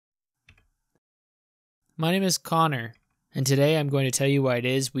my name is Connor, and today I'm going to tell you why it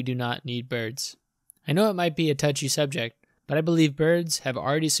is we do not need birds. I know it might be a touchy subject, but I believe birds have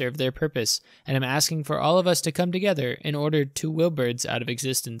already served their purpose, and I'm asking for all of us to come together in order to will birds out of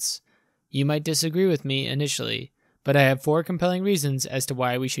existence. You might disagree with me initially, but I have 4 compelling reasons as to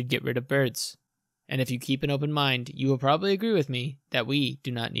why we should get rid of birds. And if you keep an open mind, you will probably agree with me that we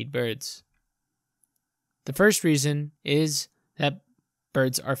do not need birds. The first reason is that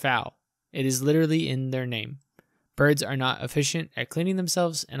birds are foul. It is literally in their name. Birds are not efficient at cleaning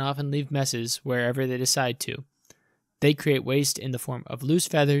themselves and often leave messes wherever they decide to. They create waste in the form of loose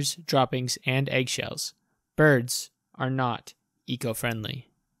feathers, droppings, and eggshells. Birds are not eco-friendly.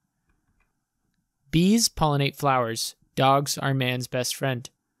 Bees pollinate flowers. Dogs are man's best friend.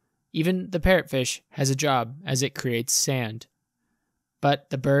 Even the parrotfish has a job as it creates sand. But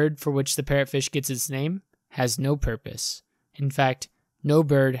the bird for which the parrotfish gets its name has no purpose. In fact, no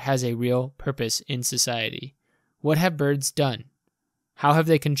bird has a real purpose in society. What have birds done? How have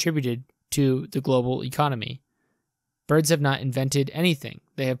they contributed to the global economy? Birds have not invented anything.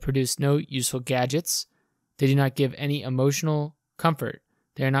 They have produced no useful gadgets. They do not give any emotional comfort.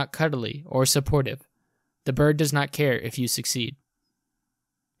 They are not cuddly or supportive. The bird does not care if you succeed.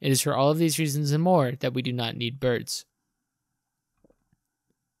 It is for all of these reasons and more that we do not need birds.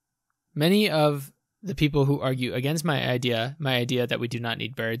 Many of the people who argue against my idea that we do not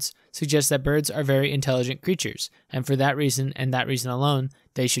need birds, suggest that birds are very intelligent creatures, and for that reason and that reason alone,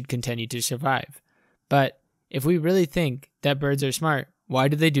 they should continue to survive. But if we really think that birds are smart, why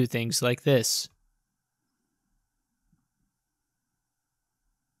do they do things like this?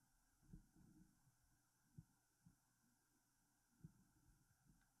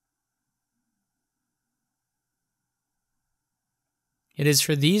 It is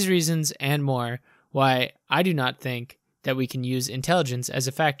for these reasons and more why I do not think that we can use intelligence as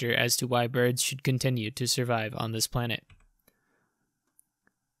a factor as to why birds should continue to survive on this planet.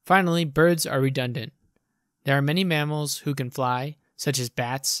 Finally, birds are redundant. There are many mammals who can fly, such as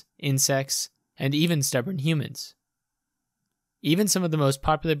bats, insects, and even stubborn humans. Even some of the most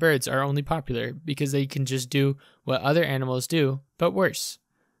popular birds are only popular because they can just do what other animals do, but worse.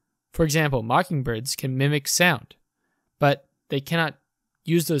 For example, mockingbirds can mimic sound, but they cannot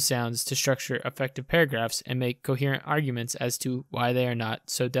use those sounds to structure effective paragraphs and make coherent arguments as to why they are not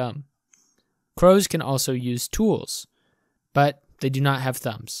so dumb. Crows can also use tools, but they do not have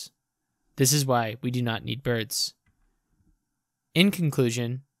thumbs. This is why we do not need birds. In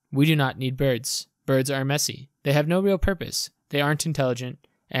conclusion, we do not need birds. Birds are messy. They have no real purpose. They aren't intelligent,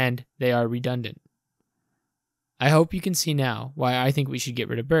 and they are redundant. I hope you can see now why I think we should get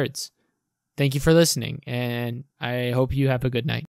rid of birds. Thank you for listening, and I hope you have a good night.